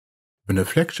When a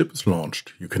flagship is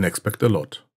launched, you can expect a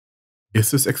lot.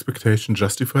 Is this expectation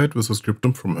justified with a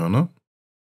scriptum from Hörner?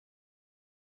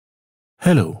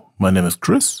 Hello, my name is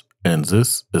Chris, and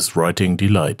this is Writing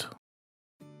Delight.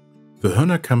 The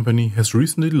Hörner company has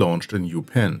recently launched a new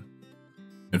pen.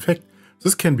 In fact,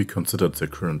 this can be considered their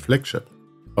current flagship.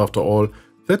 After all,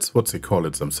 that's what they call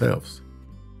it themselves.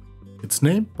 Its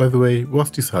name, by the way, was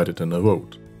decided in a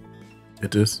vote.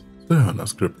 It is the Hörner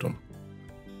Scriptum.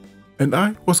 And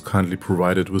I was kindly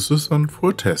provided with this one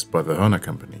for a test by the Hörner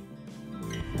company.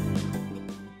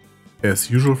 As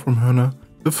usual from Hörner,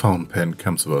 the fountain pen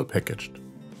comes well packaged.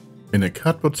 In a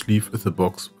cardboard sleeve is a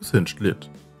box with hinged lid.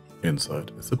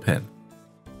 Inside is a pen.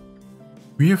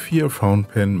 We have here a fountain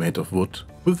pen made of wood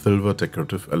with silver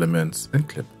decorative elements and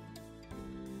clip.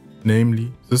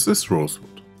 Namely, this is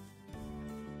rosewood.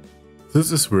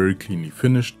 This is very cleanly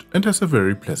finished and has a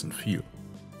very pleasant feel.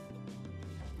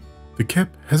 The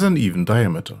cap has an even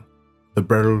diameter. The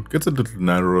barrel gets a little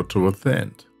narrower towards the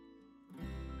end.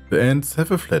 The ends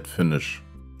have a flat finish.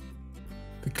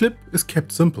 The clip is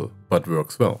kept simple, but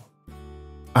works well.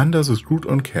 Under the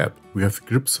screwed-on cap we have the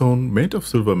grip zone made of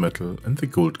silver metal and the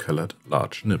gold-colored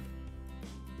large nib.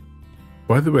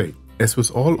 By the way, as with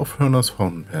all of Hörner's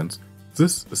fountain pens,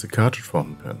 this is a cartridge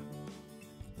fountain pen.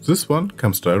 This one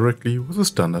comes directly with a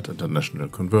standard international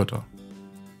converter.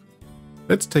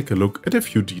 Let's take a look at a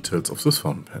few details of this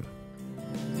fountain pen.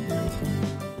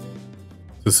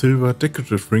 The silver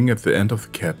decorative ring at the end of the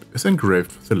cap is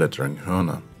engraved with the lettering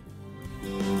Hörner.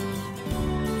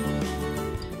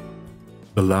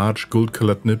 The large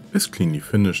gold-colored nib is cleanly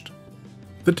finished.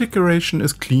 The decoration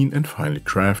is clean and finely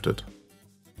crafted.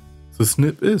 This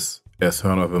nib is, as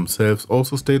Hörner themselves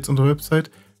also states on the website,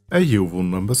 a JoWo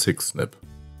No. 6 nib.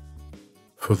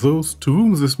 For those to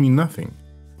whom this means nothing,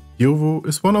 JoWo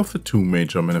is one of the two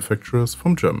major manufacturers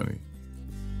from Germany.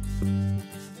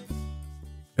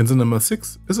 And the No.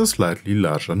 6 is a slightly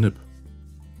larger nib.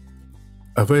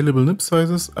 Available nib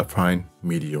sizes are fine,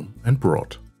 medium and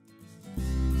broad.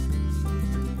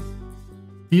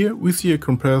 Here we see a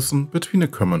comparison between a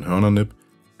common Hörner nib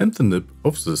and the nib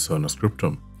of this Hörner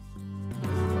Scriptum.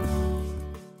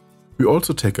 We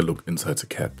also take a look inside the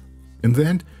cap. In the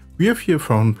end, we have here a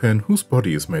fountain pen whose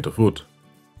body is made of wood.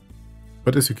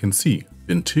 But as you can see,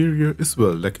 the interior is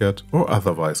well lacquered or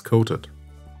otherwise coated.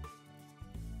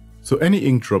 So any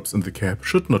ink drops in the cap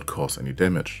should not cause any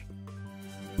damage.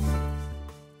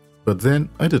 But then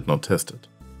I did not test it.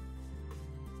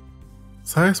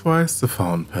 Size-wise, the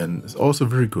fountain pen is also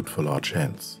very good for large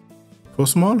hands. For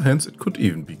small hands it could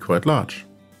even be quite large.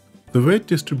 The weight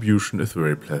distribution is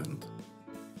very pleasant.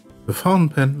 The fountain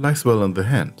pen lies well in the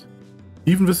hand.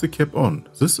 Even with the cap on,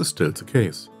 this is still the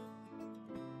case.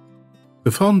 The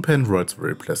fountain pen writes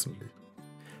very pleasantly.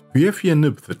 We have here a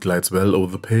nib that glides well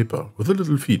over the paper with a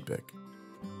little feedback.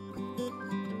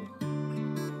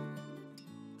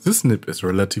 This nib is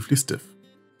relatively stiff.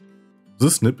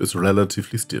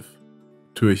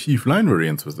 To achieve line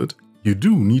variance with it, you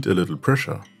do need a little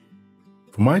pressure.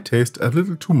 For my taste, a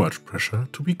little too much pressure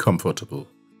to be comfortable.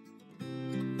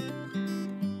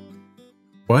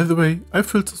 By the way, I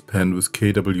filled this pen with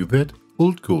KWZ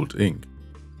Old Gold ink.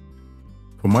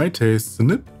 For my taste, the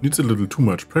nib needs a little too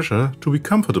much pressure to be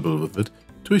comfortable with it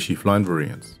to achieve line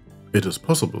variance. It is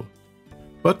possible,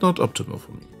 but not optimal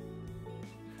for me.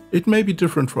 It may be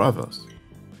different for others,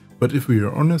 but if we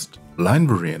are honest, line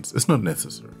variance is not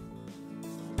necessary.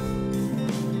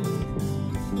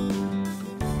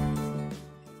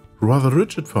 Rather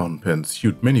rigid fountain pens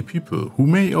suit many people who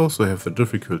may also have the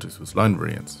difficulties with line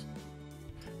variance.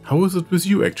 How is it with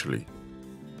you actually?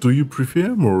 Do you prefer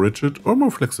more rigid or more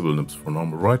flexible nibs for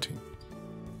normal writing?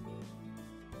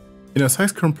 In a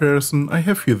size comparison, I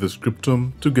have here the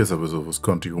Scriptum together with a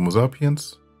Visconti Homo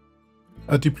sapiens,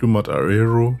 a Diplomat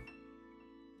Aero,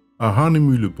 a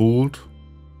Hahnemühle Bold,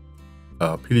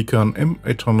 a Pelikan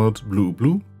M800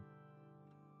 Blue,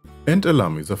 and a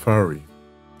Lamy Safari.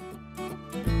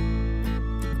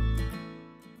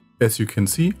 As you can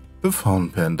see, the fountain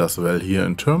pen does well here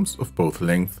in terms of both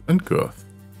length and girth.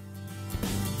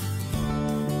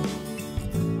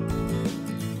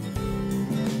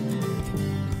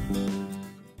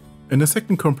 In a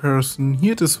second comparison,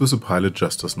 here it is with a Pilot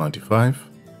Justice 95,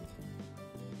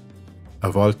 a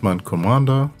Waldmann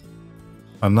Commander,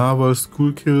 a Narwhal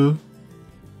Schuylkill,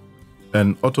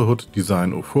 an Otterhood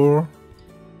Design 04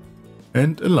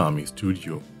 and a Lamy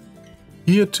Studio.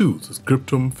 Here too the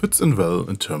Scriptum fits in well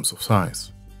in terms of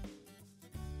size.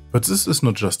 But this is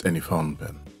not just any fountain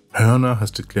pen. Hörner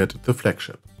has declared it the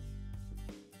flagship.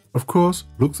 Of course,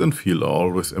 looks and feel are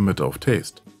always a matter of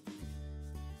taste.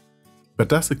 But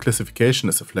does the classification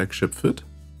as a flagship fit?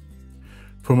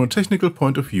 From a technical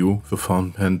point of view, the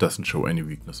fountain pen doesn't show any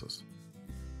weaknesses.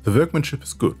 The workmanship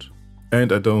is good,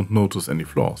 and I don't notice any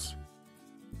flaws.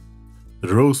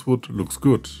 The rosewood looks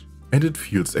good, and it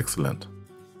feels excellent.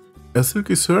 A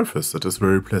silky surface that is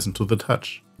very pleasant to the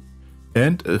touch.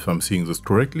 And if I'm seeing this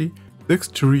correctly, the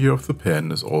exterior of the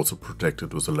pen is also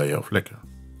protected with a layer of lacquer.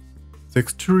 The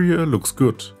exterior looks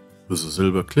good, with a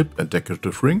silver clip and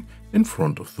decorative ring in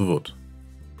front of the wood.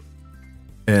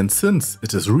 And since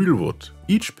it is real wood,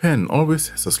 each pen always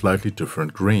has a slightly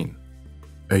different grain.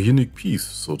 A unique piece,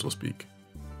 so to speak.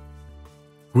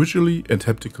 Visually and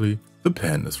haptically, the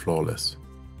pen is flawless.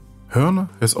 Hörner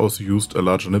has also used a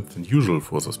larger nib than usual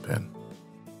for this pen.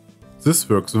 This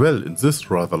works well in this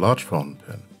rather large fountain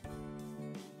pen.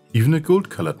 Even a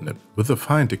gold-colored nib with a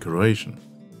fine decoration.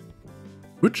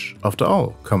 Which, after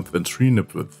all, comes in 3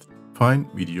 nib widths: fine,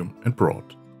 medium and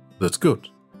broad. That's good.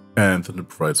 And the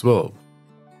nib writes well.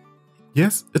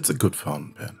 Yes, it's a good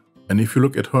fountain pen. And if you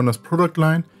look at Hörner's product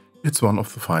line, it's one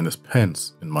of the finest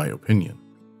pens, in my opinion.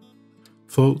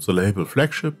 So the label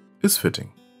flagship is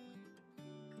fitting.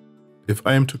 If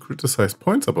I am to criticize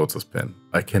points about this pen,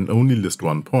 I can only list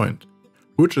one point,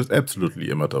 which is absolutely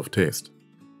a matter of taste.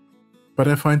 But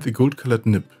I find the gold-colored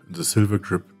nib and the silver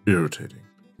grip irritating.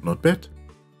 Not bad,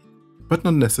 but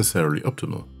not necessarily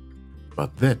optimal.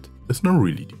 But that is not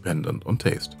really dependent on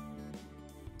taste.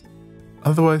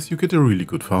 Otherwise, you get a really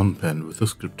good fountain pen with the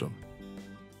Scriptum.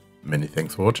 Many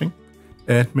thanks for watching,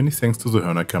 and many thanks to the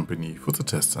Hörner company for the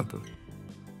test sample.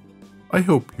 I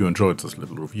hope you enjoyed this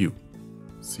little review.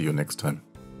 See you next time.